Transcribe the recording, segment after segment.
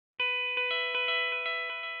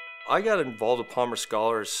I got involved with Palmer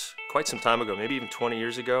Scholars quite some time ago, maybe even 20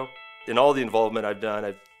 years ago. In all the involvement I've done,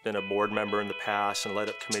 I've been a board member in the past and led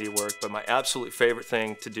up committee work, but my absolute favorite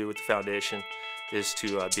thing to do with the foundation is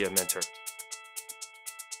to be a mentor.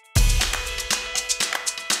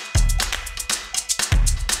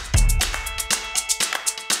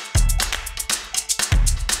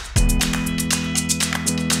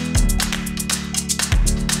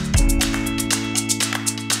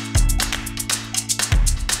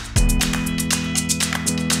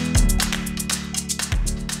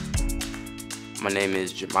 My name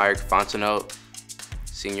is Jamyrick Fontenot,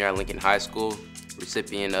 senior at Lincoln High School,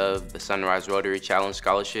 recipient of the Sunrise Rotary Challenge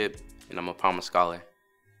Scholarship, and I'm a Palmer Scholar.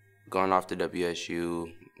 Going off to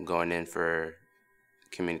WSU, going in for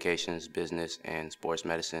communications, business, and sports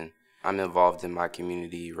medicine. I'm involved in my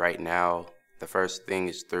community right now. The first thing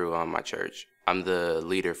is through my church. I'm the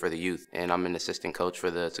leader for the youth, and I'm an assistant coach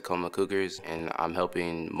for the Tacoma Cougars, and I'm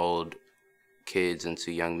helping mold kids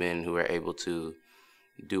into young men who are able to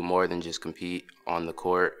do more than just compete on the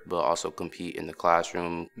court, but also compete in the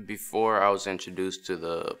classroom. Before I was introduced to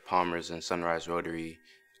the Palmers and Sunrise Rotary,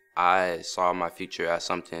 I saw my future as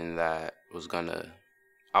something that I was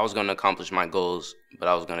gonna accomplish my goals, but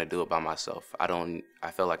I was gonna do it by myself. I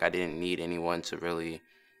felt like I didn't need anyone to really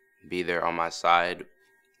be there on my side.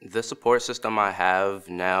 The support system I have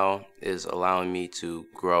now is allowing me to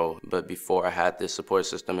grow, but before I had this support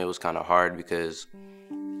system, it was kind of hard because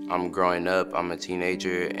I'm growing up, I'm a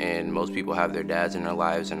teenager, and most people have their dads in their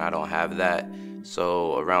lives, and I don't have that.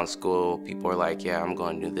 So around school, people are like, yeah, I'm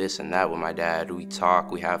going to do this and that with my dad. We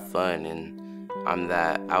talk, we have fun, and I'm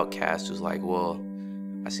that outcast who's like, well,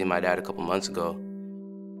 I see my dad a couple months ago.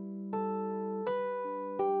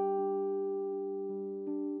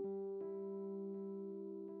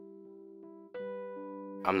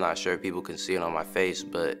 I'm not sure if people can see it on my face,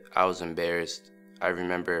 but I was embarrassed. I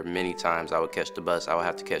remember many times I would catch the bus. I would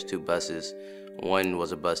have to catch two buses. One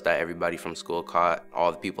was a bus that everybody from school caught.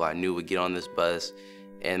 All the people I knew would get on this bus.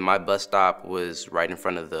 And my bus stop was right in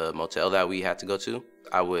front of the motel that we had to go to.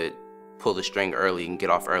 I would pull the string early and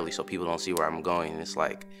get off early so people don't see where I'm going. And it's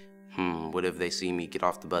like, what if they see me get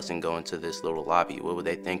off the bus and go into this little lobby? What would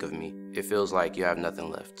they think of me? It feels like you have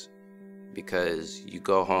nothing left, because you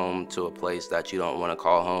go home to a place that you don't want to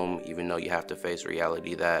call home, even though you have to face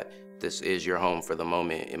reality that this is your home for the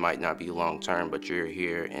moment. It might not be long term, but you're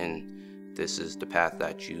here, and this is the path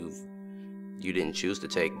that you didn't choose to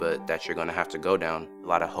take, but that you're gonna have to go down. A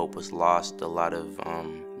lot of hope was lost. A lot of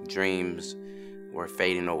dreams were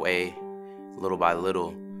fading away little by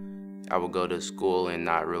little. I would go to school and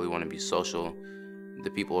not really want to be social. The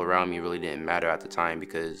people around me really didn't matter at the time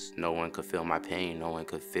because no one could feel my pain. No one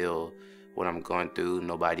could feel what I'm going through.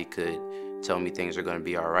 Nobody could tell me things are gonna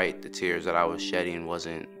be all right. The tears that I was shedding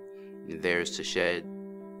wasn't theirs to shed.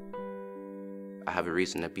 I have a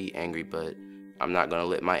reason to be angry, but I'm not gonna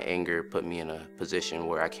let my anger put me in a position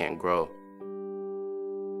where I can't grow.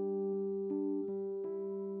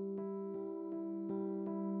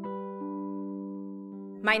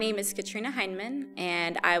 My name is Katrina Heineman,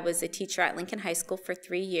 and I was a teacher at Lincoln High School for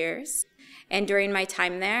 3 years. And during my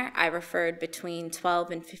time there, I referred between 12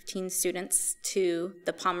 and 15 students to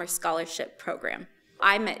the Palmer Scholarship Program.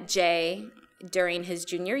 I met Jay during his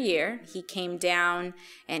junior year. He came down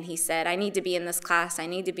and he said, I need to be in this class, I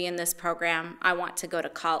need to be in this program, I want to go to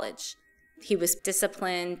college. He was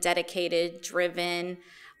disciplined, dedicated, driven.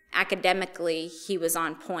 Academically, he was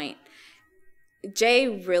on point. Jay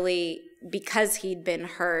really, because he'd been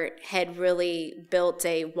hurt, had really built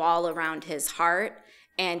a wall around his heart,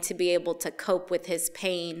 and to be able to cope with his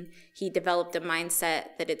pain, he developed a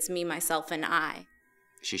mindset that it's me, myself, and I.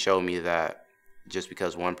 She showed me that just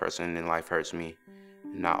because one person in life hurts me,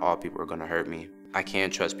 not all people are gonna hurt me. I can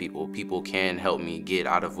trust people. People can help me get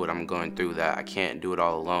out of what I'm going through, that I can't do it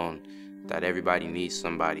all alone, that everybody needs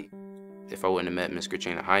somebody. If I wouldn't have met Miss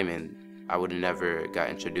Katrina Heineman, I would have never got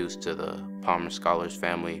introduced to the Palmer Scholars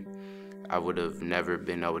family. I would have never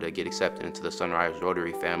been able to get accepted into the Sunrise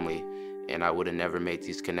Rotary family, and I would have never made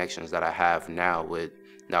these connections that I have now with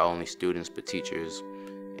not only students but teachers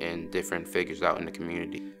and different figures out in the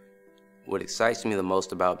community. What excites me the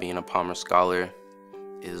most about being a Palmer Scholar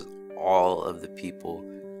is all of the people.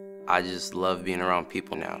 I just love being around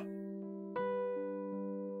people now.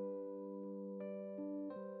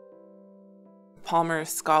 Palmer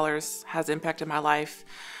Scholars has impacted my life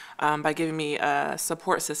by giving me a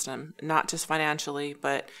support system, not just financially,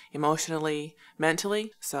 but emotionally,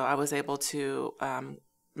 mentally. So I was able to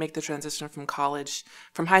make the transition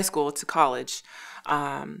from high school to college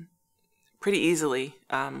pretty easily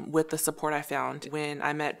with the support I found. When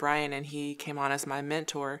I met Bryan and he came on as my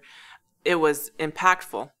mentor, it was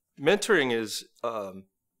impactful. Mentoring is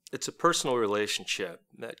it's a personal relationship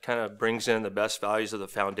that kind of brings in the best values of the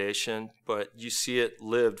foundation, but you see it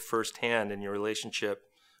lived firsthand in your relationship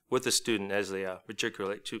with the student as they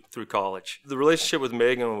matriculate through college. The relationship with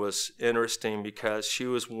Megan was interesting because she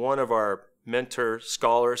was one of our mentor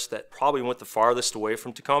scholars that probably went the farthest away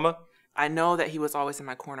from Tacoma. I know that he was always in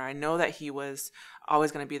my corner. I know that he was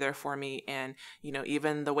always going to be there for me. And,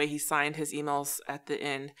 even the way he signed his emails at the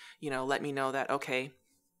end, let me know that, okay,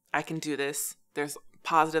 I can do this. There's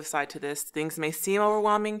positive side to this. Things may seem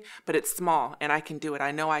overwhelming, but it's small and I can do it.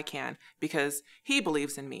 I know I can because he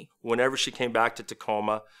believes in me. Whenever she came back to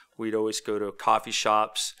Tacoma, we'd always go to coffee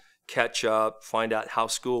shops, catch up, find out how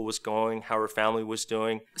school was going, how her family was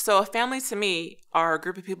doing. So a family to me are a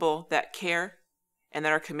group of people that care and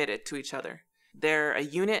that are committed to each other. They're a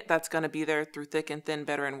unit that's going to be there through thick and thin,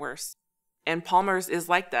 better and worse. And Palmer's is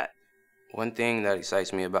like that. One thing that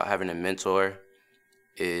excites me about having a mentor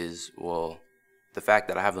is, the fact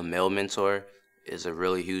that I have a male mentor is a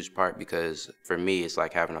really huge part, because for me, it's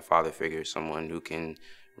like having a father figure, someone who can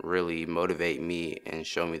really motivate me and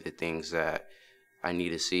show me the things that I need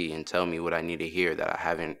to see and tell me what I need to hear that I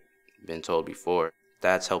haven't been told before.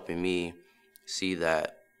 That's helping me see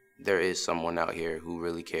that there is someone out here who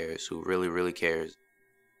really cares, who really, really cares.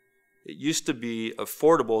 It used to be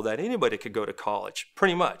affordable that anybody could go to college,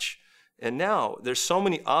 pretty much. And now there's so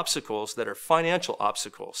many obstacles that are financial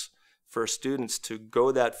obstacles for students to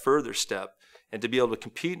go that further step and to be able to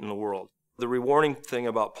compete in the world. The rewarding thing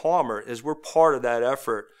about Palmer is we're part of that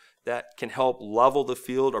effort that can help level the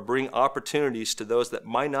field or bring opportunities to those that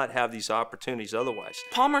might not have these opportunities otherwise.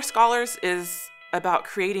 Palmer Scholars is about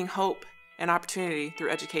creating hope and opportunity through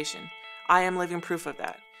education. I am living proof of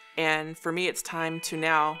that. And for me, it's time to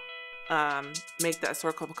now make that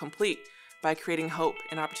circle complete by creating hope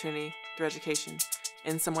and opportunity through education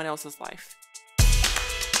in someone else's life.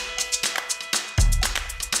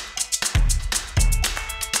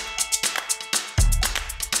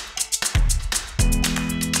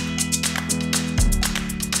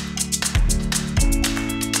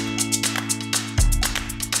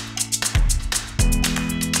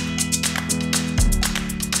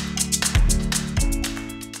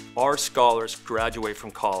 Our scholars graduate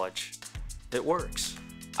from college. It works.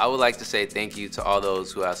 I would like to say thank you to all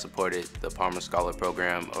those who have supported the Palmer Scholar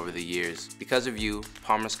Program over the years. Because of you,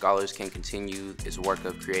 Palmer Scholars can continue its work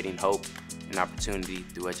of creating hope and opportunity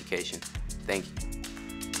through education. Thank you.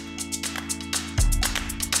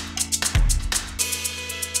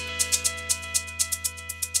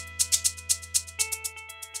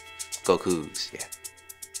 Go Cougs, yeah.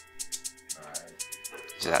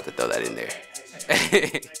 Just have to throw that in there.